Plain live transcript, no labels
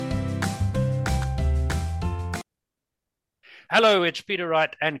Hello, it's Peter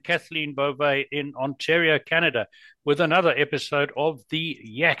Wright and Kathleen Beauvais in Ontario, Canada, with another episode of The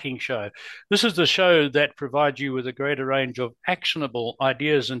Yakking Show. This is the show that provides you with a greater range of actionable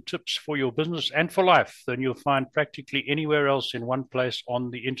ideas and tips for your business and for life than you'll find practically anywhere else in one place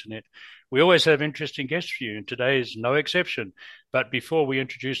on the internet. We always have interesting guests for you, and today is no exception. But before we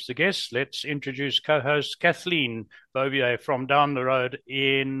introduce the guests, let's introduce co-host Kathleen Beauvais from down the road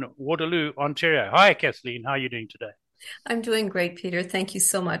in Waterloo, Ontario. Hi, Kathleen. How are you doing today? I'm doing great, Peter. Thank you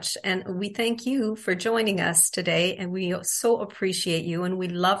so much. And we thank you for joining us today. And we so appreciate you and we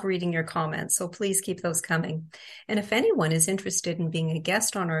love reading your comments. So please keep those coming. And if anyone is interested in being a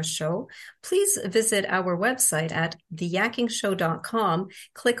guest on our show, please visit our website at theyakkingshow.com.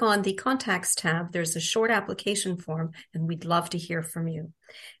 Click on the contacts tab. There's a short application form and we'd love to hear from you.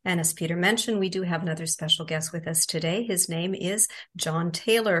 And as Peter mentioned, we do have another special guest with us today. His name is John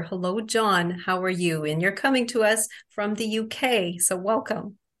Taylor. Hello, John. How are you? And you're coming to us from the UK, so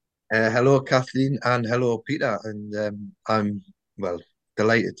welcome. Hello, Kathleen, and hello, Peter. And I'm, well,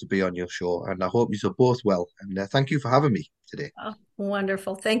 delighted to be on your show, and I hope you're both well. And thank you for having me today. Oh,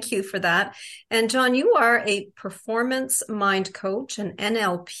 wonderful. Thank you for that. And John, you are a performance mind coach, an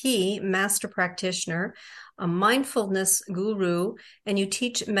NLP master practitioner, a mindfulness guru, and you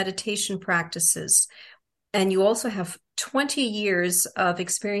teach meditation practices. And you also have 20 years of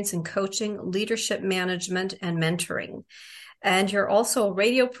experience in coaching, leadership management, and mentoring. And you're also a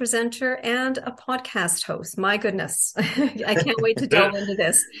radio presenter and a podcast host. My goodness, I can't wait to delve into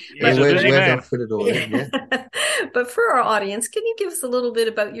this. Yes, But, a busy we're man. not fit at all, yeah. But for our audience, can you give us a little bit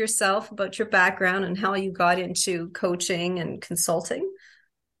about yourself, about your background and how you got into coaching and consulting?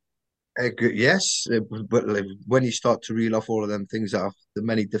 Yes, but when you start to reel off all of them things that the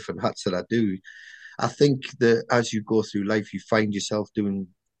many different hats that I do, I think that as you go through life, you find yourself doing.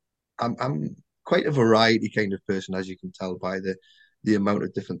 I'm quite a variety kind of person, as you can tell by the amount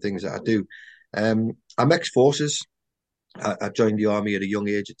of different things that I do. I'm ex-forces. I joined the army at a young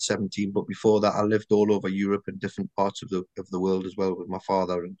age at 17, but before that, I lived all over Europe and different parts of the world as well with my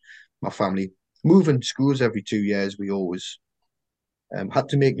father and my family. Moving schools every 2 years, we always had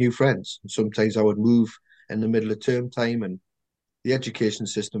to make new friends. And sometimes I would move in the middle of term time, and the education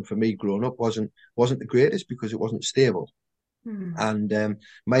system for me growing up wasn't the greatest because it wasn't stable. Hmm. And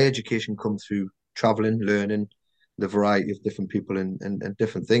my education come through traveling, learning the variety of different people and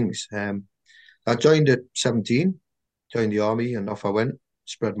different things. I joined at 17, joined the army, and off I went,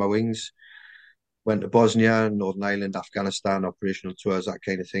 spread my wings, went to Bosnia, Northern Ireland, Afghanistan, operational tours, that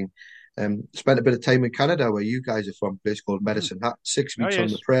kind of thing. Spent a bit of time in Canada, where you guys are from, a place called Mm. Medicine Hat, six Oh, weeks on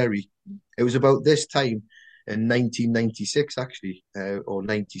the yes. prairie. It was about this time in 1996, actually, or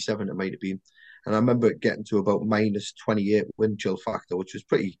 97 it might have been. And I remember it getting to about minus 28 wind chill factor, which was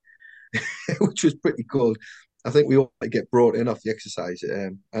pretty, which was pretty cold. I think we all get brought in off the exercise.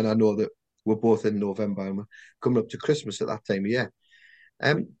 And I know that we're both in November and we're coming up to Christmas at that time of year.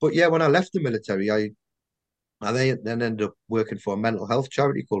 But yeah, when I left the military, I then ended up working for a mental health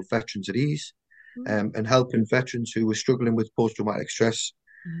charity called Veterans at Ease, and helping veterans who were struggling with post-traumatic stress.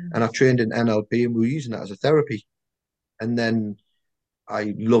 And I trained in NLP, and we were using that as a therapy. And then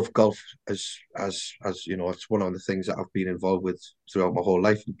I love golf as you know, it's one of the things that I've been involved with throughout my whole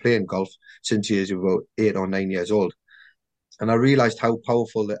life and playing golf since years of about 8 or 9 years old. And I realized how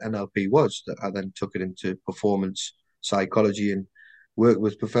powerful the NLP was that I then took it into performance psychology and worked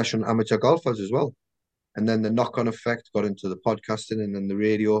with professional amateur golfers as well. And then the knock-on effect got into the podcasting and then the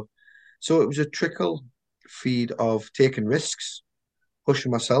radio. So it was a trickle feed of taking risks,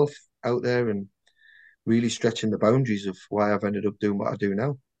 pushing myself out there and really stretching the boundaries of why I've ended up doing what I do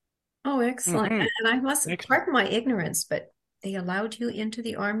now. Oh, excellent. Hmm. And I must, Excellent. pardon my ignorance, but they allowed you into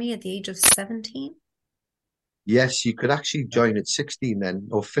the army at the age of 17? Yes, you could actually Yeah. join at 16 then,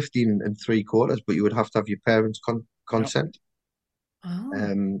 or 15 and three quarters, but you would have to have your parents' Yeah. consent.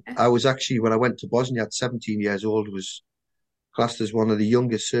 Oh, I was actually, when I went to Bosnia at 17 years old, was classed as one of the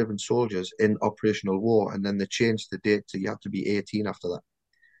youngest serving soldiers in operational war. And then they changed the date to you have to be 18 after that.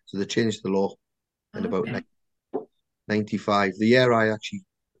 So they changed the law in about okay. 95. The year I actually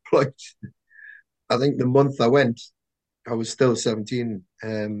deployed, I think the month I went, I was still 17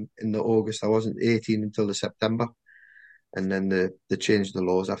 in the August. I wasn't 18 until the September. And then they changed the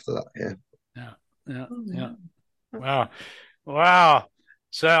laws after that. Yeah. Yeah. Yeah. Oh, Yeah. wow. Wow. Wow.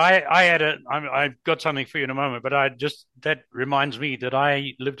 So I had I've got something for you in a moment, but that reminds me that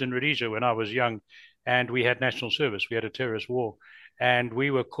I lived in Rhodesia when I was young, and we had national service. We had a terrorist war, and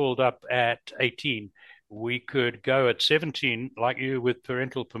we were called up at 18. We could go at 17, like you, with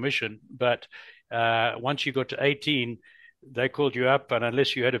parental permission, but once you got to 18, they called you up, and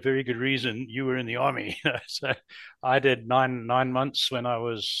unless you had a very good reason, you were in the army. So I did nine months when I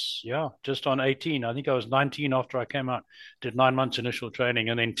was just on 18. I think I was 19 after I came out. Did 9 months initial training,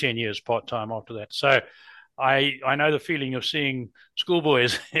 and then 10 years part time after that. So I know the feeling of seeing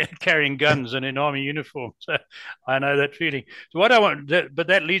schoolboys carrying guns and in army uniform. So I know that feeling. So but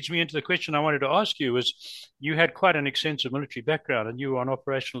that leads me into the question I wanted to ask you was, you had quite an extensive military background and you were on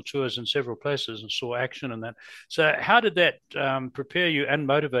operational tours in several places and saw action and that. So how did that prepare you and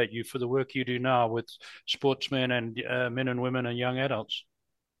motivate you for the work you do now with sportsmen and men and women and young adults?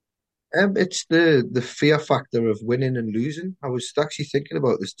 It's the fear factor of winning and losing. I was actually thinking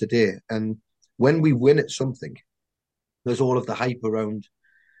about this today, and when we win at something, there's all of the hype around.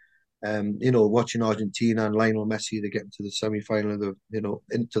 Watching Argentina and Lionel Messi, they get into the semi-final,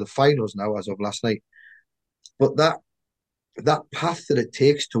 into the finals now as of last night. But that path that it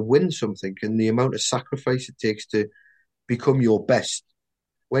takes to win something and the amount of sacrifice it takes to become your best,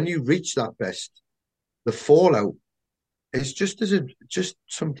 when you reach that best, the fallout is just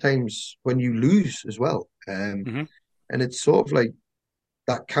sometimes when you lose as well. Mm-hmm. And it's sort of like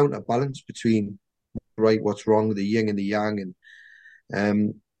that counterbalance between right, what's wrong, the yin and the yang.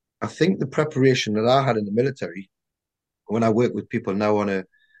 And I think the preparation that I had in the military, when I work with people now on a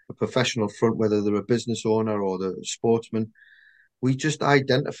professional front, whether they're a business owner or the sportsman, we just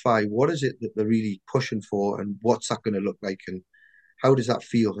identify what is it that they're really pushing for and what's that going to look like and how does that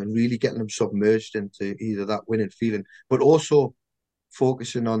feel, and really getting them submerged into either that winning feeling, but also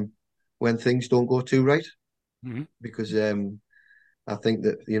focusing on when things don't go too right. Mm-hmm. Because I think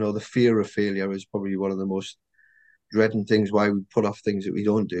that, the fear of failure is probably one of the most dreading things why we put off things that we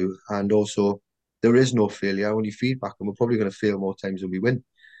don't do. And also, there is no failure, only feedback, and we're probably going to fail more times than we win.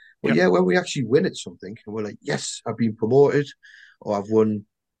 But Yep. yeah, when we actually win at something and we're like, yes, I've been promoted, or I've won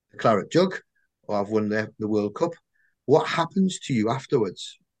the Claret Jug, or I've won the World Cup, what happens to you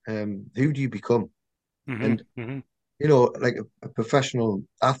afterwards? Who do you become? And, Mm-hmm. Mm-hmm. like a professional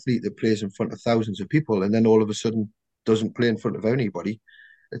athlete that plays in front of thousands of people and then all of a sudden doesn't play in front of anybody.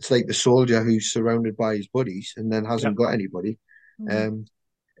 It's like the soldier who's surrounded by his buddies and then hasn't Yep. got anybody. Mm.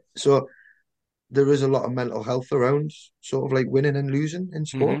 So there is a lot of mental health around sort of like winning and losing in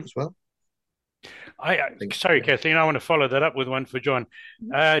sport Mm-hmm. as well. I think, Sorry, yeah. Kathleen, I want to follow that up with one for John.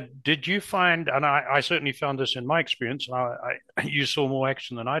 Did you find, and I certainly found this in my experience, and you saw more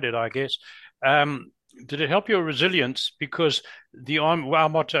action than I did, I guess. Did it help your resilience? Because the army, well, our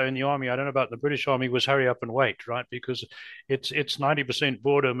motto in the army, I don't know about the British Army, was hurry up and wait, right? Because it's 90%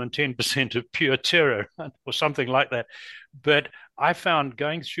 boredom and 10% of pure terror, or something like that. But I found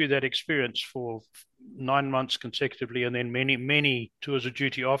going through that experience for 9 months consecutively, and then many, many tours of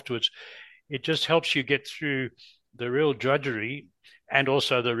duty afterwards, it just helps you get through the real drudgery and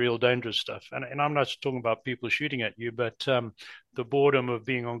also the real dangerous stuff. And I'm not talking about people shooting at you, but the boredom of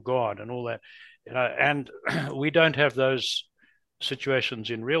being on guard and all that. And we don't have those situations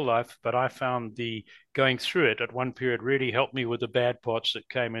in real life, but I found the going through it at one period really helped me with the bad parts that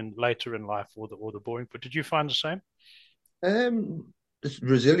came in later in life, or the boring. But did you find the same?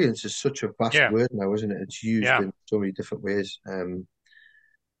 Resilience is such a vast Yeah, word now, isn't it? It's used yeah. in so many different ways.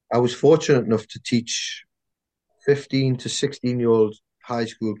 I was fortunate enough to teach 15 to 16-year-old high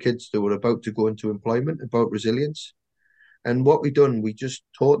school kids that were about to go into employment about resilience. And what we just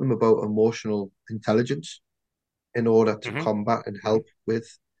taught them about emotional intelligence in order to Mm-hmm. combat and Mm-hmm. help with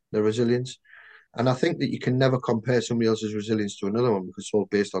the resilience. And I think that you can never compare somebody else's resilience to another one because it's all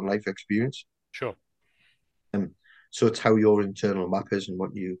based on life experience. Sure. So it's how your internal map is and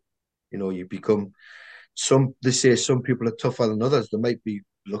what you become. They say some people are tougher than others. They might be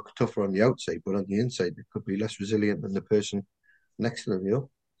look tougher on the outside, but on the inside, they could be less resilient than the person next to them.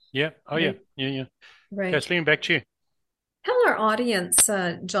 Yeah. Oh, yeah. Right. Yeah. Yeah. Right. Kathleen, back to you. Tell our audience,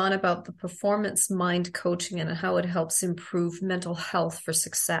 John, about the performance mind coaching and how it helps improve mental health for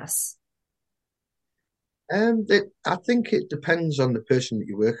success. I think it depends on the person that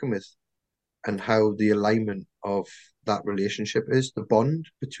you're working with and how the alignment of that relationship is, the bond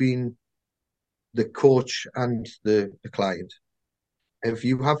between the coach and the client. If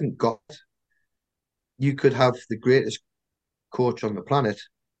you haven't got, you could have the greatest coach on the planet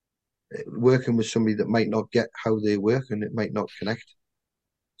working with somebody that might not get how they work and it might not connect.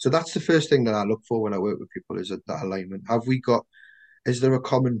 So that's the first thing that I look for when I work with people is that alignment. Is there a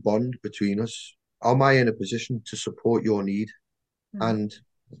common bond between us? Am I in a position to support your need? Mm. And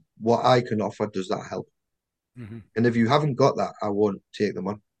what I can offer, does that help? Mm-hmm. And if you haven't got that, I won't take them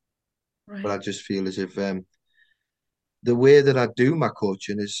on. But Right. I just feel as if the way that I do my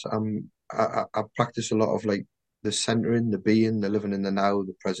coaching is I practice a lot of like the centering, the being, the living in the now,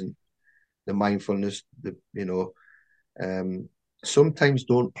 the present, the mindfulness, the Sometimes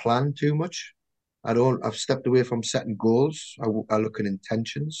don't plan too much. I've stepped away from setting goals. I look at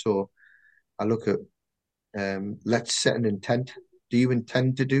intentions. So I look at, let's set an intent. Do you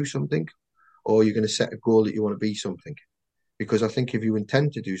intend to do something? Or are you going to set a goal that you want to be something? Because I think if you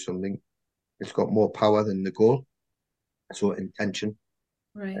intend to do something, it's got more power than the goal. So intention,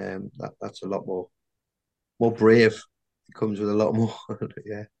 Right. that's a lot more brave. It comes with a lot more.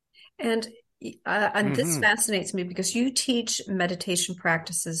 Yeah. And this fascinates me because you teach meditation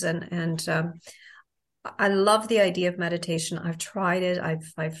practices, and I love the idea of meditation. I've tried it.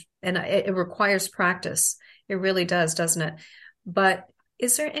 It requires practice. It really does, doesn't it? But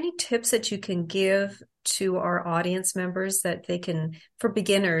is there any tips that you can give to our audience members that they can, for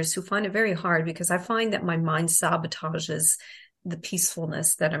beginners who find it very hard? Because I find that my mind sabotages the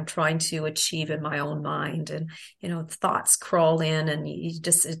peacefulness that I'm trying to achieve in my own mind. And, thoughts crawl in and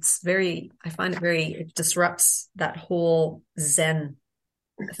I find it disrupts that whole Zen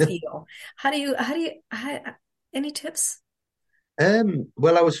feel. Any tips?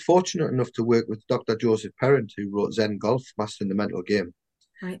 Well, I was fortunate enough to work with Dr. Joseph Parent, who wrote Zen Golf, Mastering the Mental Game.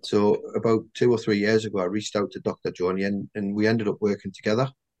 Right. So about 2 or 3 years ago, I reached out to Dr. Joni and we ended up working together.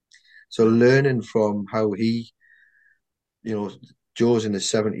 So learning from how he, Joe's in his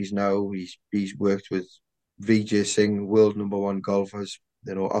 70s now. He's worked with Vijay Singh, world #1 golfers,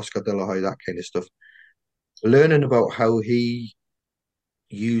 Oscar De La Hoya, that kind of stuff. Learning about how he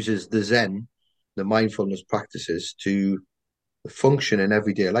uses the Zen, the mindfulness practices to function in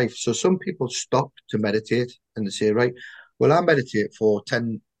everyday life. So some people stop to meditate and they say, right, well, I meditate for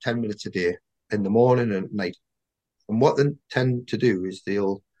 10 minutes a day in the morning and at night. And what they tend to do is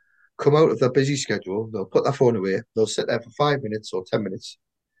they'll come out of their busy schedule, they'll put their phone away, they'll sit there for 5 minutes or 10 minutes,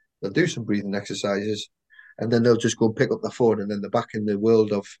 they'll do some breathing exercises, and then they'll just go and pick up their phone and then they're back in the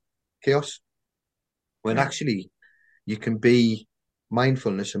world of chaos. When actually you can be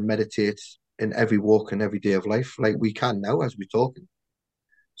mindfulness and meditate in every walk and every day of life, like we can now as we're talking.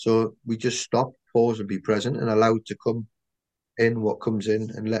 So we just stop, pause, and be present and allow it to come in what comes in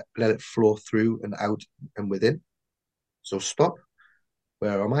and let it flow through and out and within. So stop.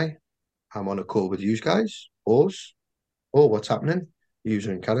 Where am I? I'm on a call with you guys. Pause. Oh, what's happening?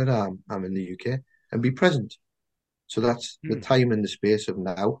 You're in Canada. I'm in the UK. And be present. So that's the time and the space of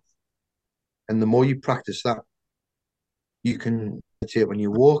now. And the more you practice that, you can meditate when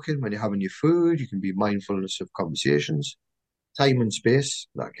you're walking, when you're having your food. You can be mindfulness of conversations, time and space.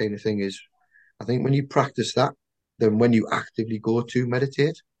 That kind of thing is, I think when you practice that, then when you actively go to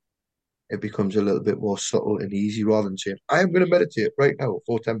meditate, it becomes a little bit more subtle and easy rather than saying, I am going to meditate right now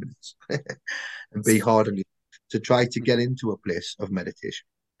for 10 minutes and be hard on you to try to get into a place of meditation.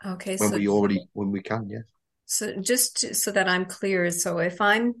 Okay. When we can, yeah. So just so that I'm clear, so if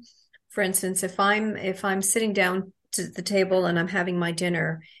I'm, for instance, if I'm sitting down to the table and I'm having my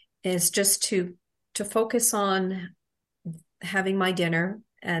dinner, is just to focus on having my dinner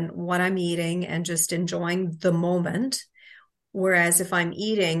and what I'm eating and just enjoying the moment. Whereas if I'm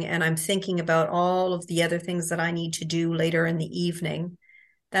eating and I'm thinking about all of the other things that I need to do later in the evening,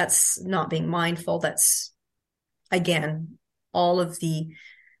 that's not being mindful. That's, again, all of the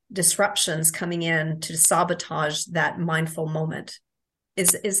disruptions coming in to sabotage that mindful moment.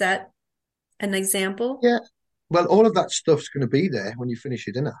 Is that an example? Yeah. Well, all of that stuff's going to be there when you finish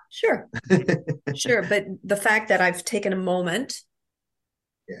your dinner. Sure. Sure. But the fact that I've taken a moment,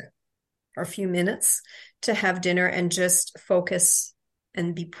 or a few minutes to have dinner and just focus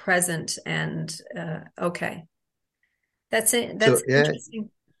and be present and okay. That's it. That's interesting.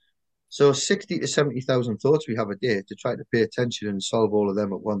 So 60 to 70,000 thoughts we have a day. To try to pay attention and solve all of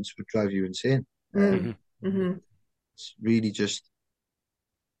them at once would drive you insane. It's really just,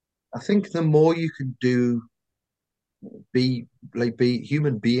 I think the more you can do, be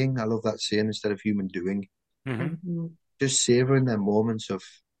human being. I love that saying instead of human doing. Just savoring their moments of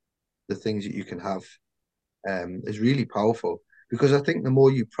the things that you can have is really powerful, because I think the more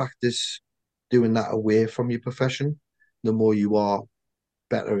you practice doing that away from your profession, the more you are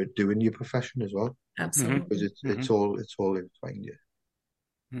better at doing your profession as well. Absolutely. Because it's all intertwined.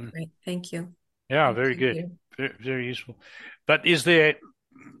 Yeah. Great. Thank you. Yeah, very good. Very, very useful. But is there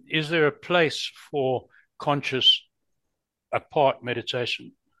a place for conscious apart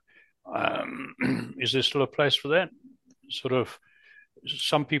meditation? Is there still a place for that? Sort of,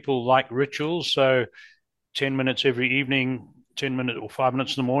 some people like rituals, so 10 minutes every evening, 10 minutes or 5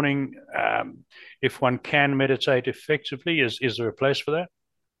 minutes in the morning. If one can meditate effectively, is there a place for that?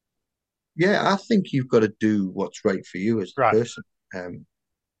 Yeah, I think you've got to do what's right for you as a person.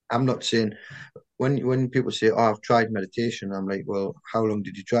 I'm not saying when people say, "Oh, I've tried meditation," I'm like, "Well, how long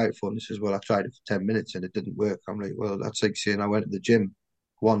did you try it for?" And they says, "Well, I tried it for 10 minutes and it didn't work." I'm like, "Well, that's like saying I went to the gym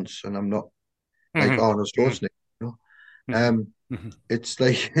once and I'm not like Hmm. Arnold Schwarzenegger." You know? Hmm. It's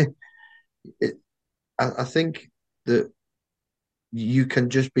like it. I think that you can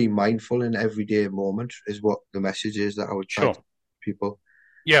just be mindful in everyday moment is what the message is that I would try to Sure. people.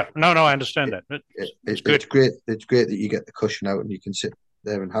 Yeah. No, I understand It, that. It's it's good. great. It's great that you get the cushion out and you can sit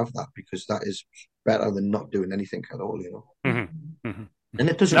there and have that because that is better than not doing anything at all. You know, Hmm. Hmm. and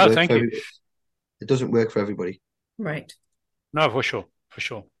it doesn't No, work thank for you. everybody. It doesn't work for everybody. Right. No, for sure. For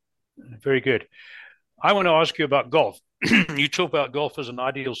sure. Very good. I want to ask you about golf. You talk about golf as an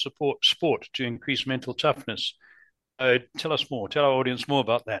ideal support sport to increase mental toughness. Tell us more. Tell our audience more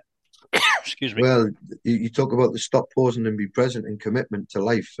about that. Excuse me. Well, you talk about the stop, pausing, and be present and commitment to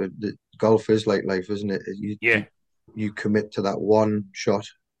life. The golf is like life, isn't it? Yeah. You commit to that one shot.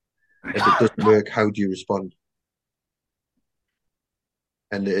 If it doesn't work, how do you respond?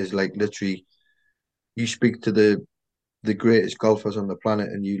 And it is like literally, you speak to the greatest golfers on the planet,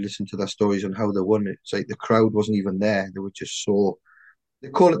 and you listen to their stories on how they won. It's like the crowd wasn't even there; they were just so. They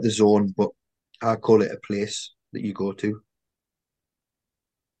call it the zone, but I call it a place that you go to,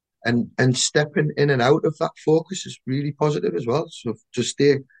 and stepping in and out of that focus is really positive as well. So to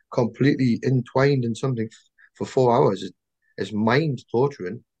stay completely entwined in something for 4 hours is mind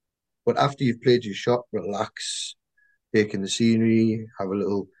torturing. But after you've played your shot, relax, take in the scenery, have a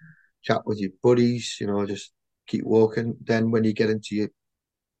little chat with your buddies, just keep walking. Then when you get into your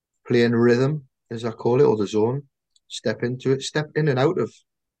playing rhythm, as I call it, or the zone, step into it, step in and out of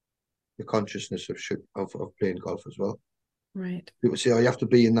the consciousness of playing golf as well. Right. People say, "Oh, you have to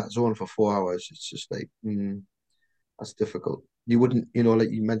be in that zone for 4 hours." It's just like, that's difficult. You wouldn't,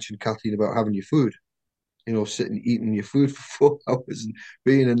 like you mentioned, Kathleen, about having your food. Sitting eating your food for 4 hours and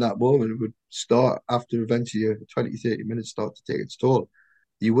being in that moment would start after eventually 20, 30 minutes start to take its toll.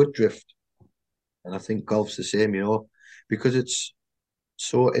 You would drift. And I think golf's the same, because it's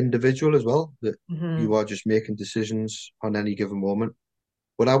so individual as well that you Hmm. are just making decisions on any given moment.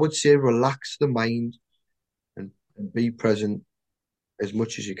 But I would say relax the mind and be present as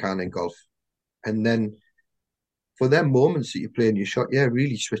much as you can in golf. And then for them moments that you're playing your shot, yeah,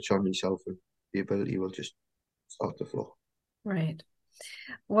 really switch on yourself and the ability will just start to flow. Right.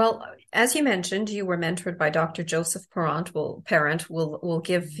 Well, as you mentioned, you were mentored by Dr. Joseph Parent. We'll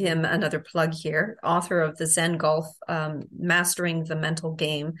give him another plug here. Author of the Zen Golf, Mastering the Mental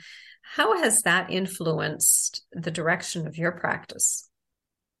Game. How has that influenced the direction of your practice?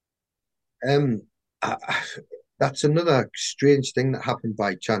 Um, I, that's another strange thing that happened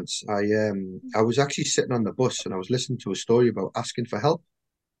by chance. I was actually sitting on the bus and I was listening to a story about asking for help,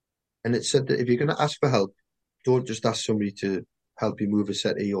 and it said that if you're going to ask for help, don't just ask somebody to help you move a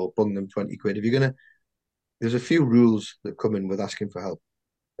settee or bung them 20 quid. If you're gonna, there's a few rules that come in with asking for help.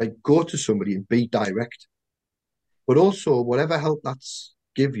 Like go to somebody and be direct, but also whatever help that's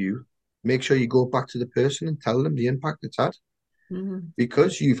give you, make sure you go back to the person and tell them the impact it's had Hmm.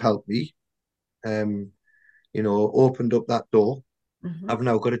 because you've helped me. Um, opened up that door. Hmm. I've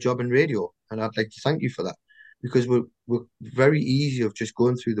now got a job in radio, and I'd like to thank you for that because we're very easy of just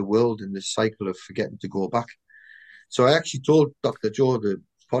going through the world in this cycle of forgetting to go back. So I actually told Dr. Joe the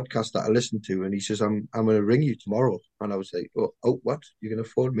podcast that I listened to, and he says, I'm going to ring you tomorrow. And I was like, oh, what? You're going to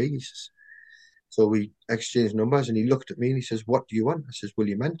phone me? He says, so we exchanged numbers, and he looked at me and he says, what do you want? I says, will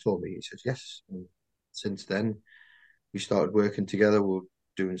you mentor me? He says, yes. And since then, we started working together. We're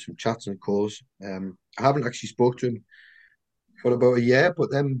doing some chats and calls. I haven't actually spoke to him for about a year, but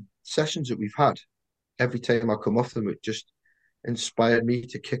them sessions that we've had, every time I come off them, it just inspired me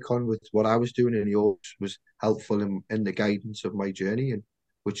to kick on with what I was doing, and he always was helpful in the guidance of my journey and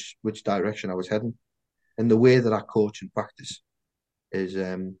which direction I was heading. And the way that I coach and practice is,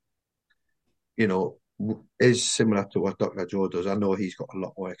 is similar to what Dr. Joe does. I know he's got a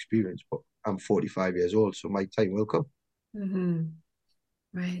lot more experience, but I'm 45 years old, so my time will come. Hmm.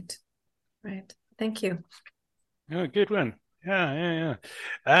 Right. Right. Thank you. Oh, good one. Yeah, yeah,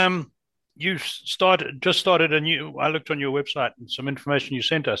 yeah. You started a new. I looked on your website and some information you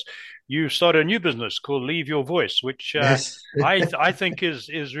sent us. You started a new business called Leave Your Voice, which Yes. I think is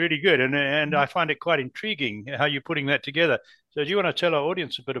really good, and I find it quite intriguing how you're putting that together. So, do you want to tell our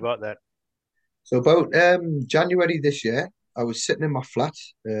audience a bit about that? So about January this year, I was sitting in my flat.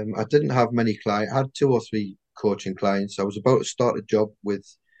 I didn't have many clients. I had two or three coaching clients. I was about to start a job with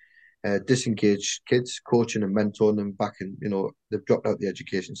disengaged kids, coaching and mentoring them back in, they've dropped out the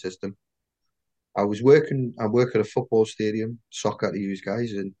education system. I work at a football stadium, soccer to use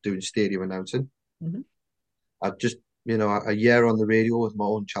guys, and doing stadium announcing. Hmm. I just, a year on the radio with my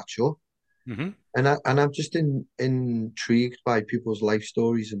own chat show. Hmm. And I'm just intrigued by people's life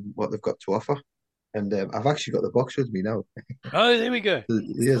stories and what they've got to offer. And I've actually got the box with me now. Oh, there we go.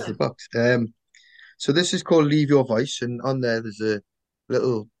 Here's the box. So this is called Leave Your Voice, and on there there's a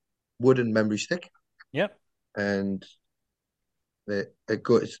little wooden memory stick, Yep. and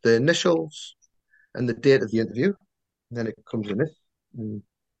it's the initials and the date of the interview, and then it comes in this. And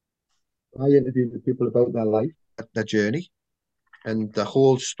I interview the people about their life, their journey, and the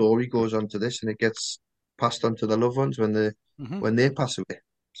whole story goes on to this, and it gets passed on to the loved ones Hmm. when they pass away.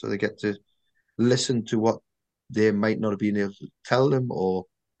 So they get to listen to what they might not have been able to tell them or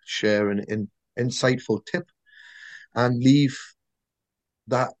share an insightful tip and leave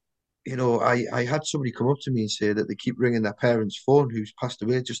that. I had somebody come up to me and say that they keep ringing their parents' phone who's passed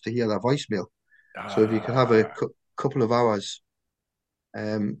away just to hear their voicemail. So if you could have a Ah, couple of hours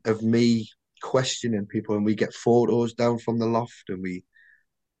of me questioning people, and we get photos down from the loft, and we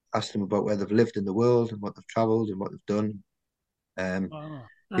ask them about where they've lived in the world and what they've travelled and what they've done. Um, ah.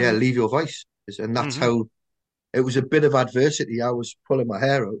 yeah, Wow. leave your voice, and that's Hmm. how it was a bit of adversity. I was pulling my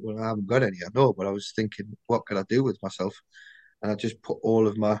hair out when I haven't got any, I know, but I was thinking, what could I do with myself? And I just put all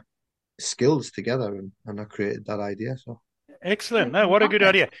of my skills together, and I created that idea. So I Excellent. No, what a love good it.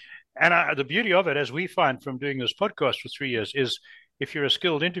 idea. And the beauty of it, as we find from doing this podcast for 3 years, is if you're a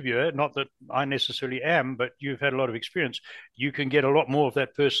skilled interviewer, not that I necessarily am, but you've had a lot of experience, you can get a lot more of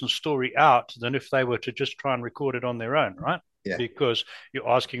that person's story out than if they were to just try and record it on their own, right? yeah, Because you're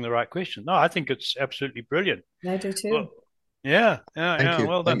asking the right question. No, I think it's absolutely brilliant. I do Well, too. yeah, yeah, yeah.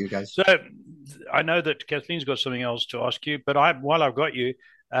 Well thank done. you guys. So I know that Kathleen's got something else to ask you, but while I've got you,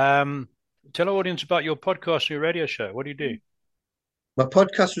 tell our audience about your podcast, your radio show. What do you do? My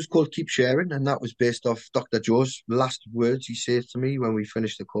podcast was called Keep Sharing, and that was based off Dr. Joe's last words he said to me when we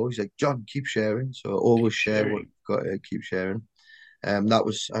finished the call. He's like, John, keep sharing. So I always Keep share what sharing. I've got to keep sharing. That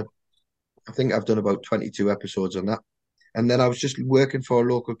was, I think I've done about 22 episodes on that. And then I was just working for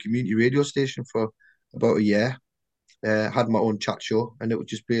a local community radio station for about a year. Had my own chat show, and it would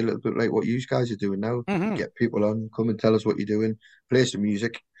just be a little bit like what you guys are doing now. You Hmm. get people on, come and tell us what you're doing, play some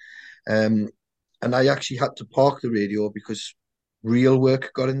music. Um, and I actually had to park the radio because real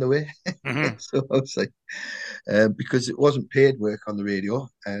work got in the way. Hmm. So I was like, because it wasn't paid work on the radio,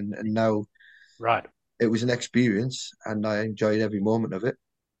 and now Right. it was an experience, and I enjoyed every moment of it.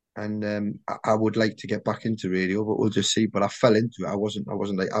 And I would like to get back into radio, but we'll just see. But I fell into it. I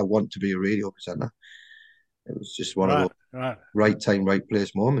wasn't like I want to be a radio presenter. It was just one of those Right. Right. right time, right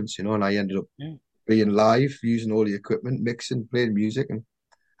place moments, and I ended up Yeah. being live, using all the equipment, mixing, playing music, and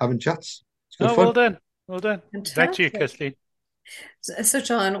having chats. It's good Oh, fun. well done. Well done. Back to you, Fantastic. Kathleen. So,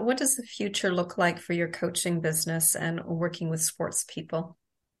 John, what does the future look like for your coaching business and working with sports people?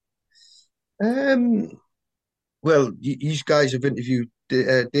 Um, well, you guys have interviewed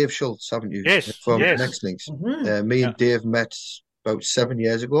Dave Schultz, haven't you, Yes. from Yes. Next Links? Hmm. Me Yeah. and Dave met about 7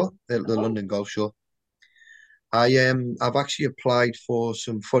 years ago at the Oh, London Golf Show. I've actually applied for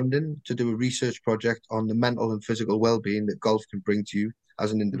some funding to do a research project on the mental and physical well-being that golf can bring to you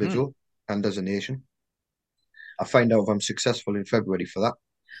as an Hmm. individual and as a nation. I find out if I'm successful in February for that.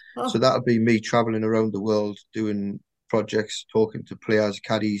 So oh, that'll be me traveling around the world doing projects, talking to players,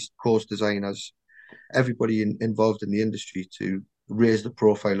 caddies, course designers, everybody involved in the industry to raise the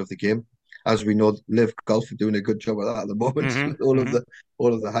profile of the game. As we know, Live Golf are doing a good job of that at the moment Hmm. with all of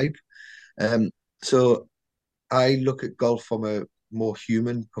Hmm. the hype. Um, so I look at golf from a more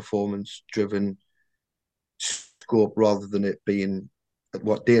human, performance-driven scope rather than it being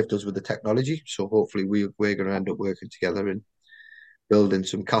what Dave does with the technology. So hopefully we're going to end up working together and building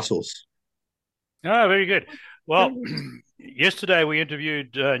some castles. Oh, very good. Well, brilliant. yesterday we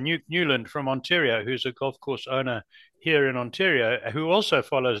interviewed Newt Newland from Ontario, who's a golf course owner here in Ontario, who also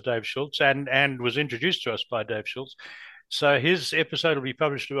follows Dave Schultz and was introduced to us by Dave Schultz. So his episode will be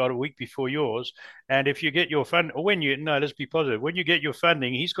published about a week before yours. And if you get your fund, or when you, no, let's be positive, when you get your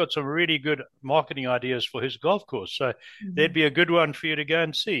funding, he's got some really good marketing ideas for his golf course. So there'd Mhm. be a good one for you to go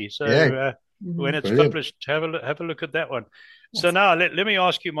and see. So Yeah, when Mhm. it's brilliant. published, have a look at that one. So Yes. now let me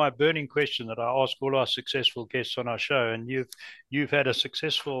ask you my burning question that I ask all our successful guests on our show, and you've had a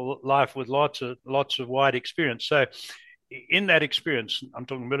successful life with lots of wide experience. So in that experience, I'm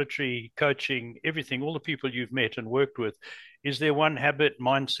talking military, coaching, everything, all the people you've met and worked with, is there one habit,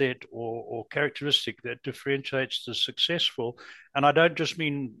 mindset, or characteristic that differentiates the successful? And I don't just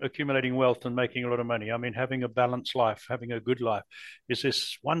mean accumulating wealth and making a lot of money. I mean having a balanced life, having a good life. Is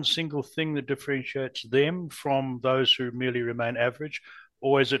this one single thing that differentiates them from those who merely remain average,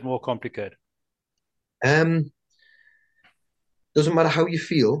 or is it more complicated? Um, doesn't matter how you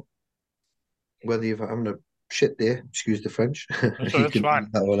feel, whether you're having a shit day, excuse the French, So you that's can fine.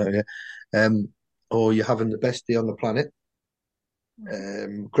 leave that one out. Yeah. or you're having the best day on the planet.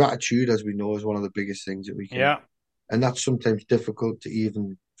 Gratitude, as we know, is one of the biggest things that we can. Yeah. And that's sometimes difficult to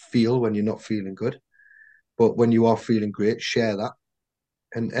even feel when you're not feeling good. But when you are feeling great, share that.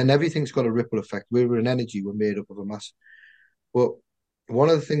 And everything's got a ripple effect. We're an energy, we're made up of a mass. But one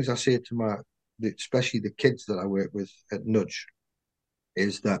of the things I say to especially the kids that I work with at Nudge,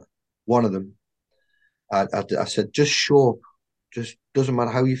 is that one of them, I said, just show up. Just doesn't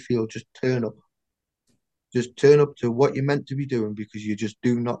matter how you feel, just turn up. Just turn up to what you're meant to be doing, because you just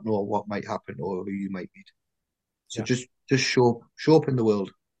do not know what might happen or who you might meet. So just show up in the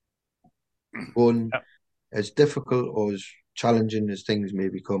world. Go as difficult or as challenging as things may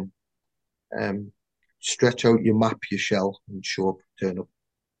become, stretch out your map, your shell, and show up, turn up.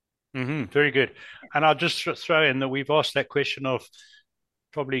 Very good. And I'll just throw in that we've asked that question of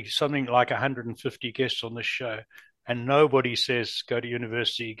probably something like 150 guests on this show, and nobody says go to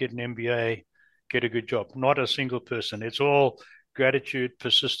university, get an MBA, get a good job. Not a single person. It's all gratitude,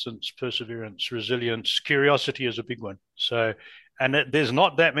 persistence, perseverance, resilience. Curiosity is a big one. So, and there's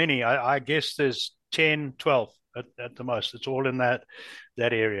not that many. I guess there's 10, 12 at the most. It's all in that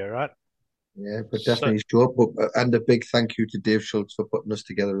area, right? Yeah, but definitely show up. And a big thank you to Dave Schultz for putting us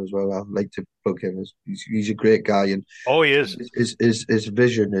together as well. I'd like to plug him. He's a great guy, and he is. His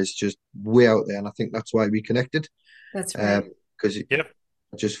vision is just way out there, and I think that's why we connected. That's right. Because I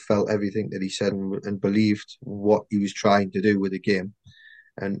just felt everything that he said and believed what he was trying to do with the game,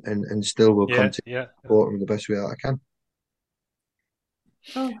 and still will continue to support him the best way that I can.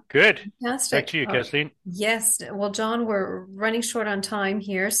 Oh, good. Fantastic. Back to you, Kathleen. Yes. Well, John, we're running short on time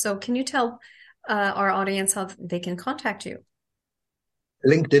here. So can you tell our audience how they can contact you?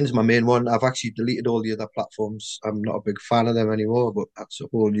 LinkedIn's my main one. I've actually deleted all the other platforms. I'm not a big fan of them anymore, but that's a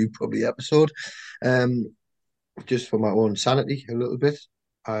whole new probably episode. Just for my own sanity a little bit.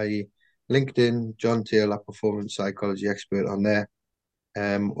 LinkedIn, John Taylor, performance psychology expert on there.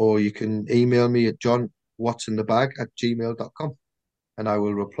 Or you can email me at johnwhatsinthebag@gmail.com. And I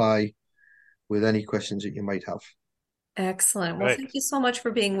will reply with any questions that you might have. Excellent. Well, thank you so much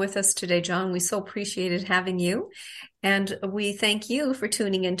for being with us today, John. We so appreciated having you. And we thank you for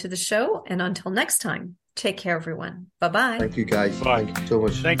tuning into the show. And until next time, take care, everyone. Bye-bye. Thank you, guys. Bye. Thank you so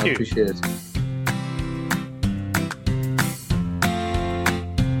much. Thank you. I appreciate it.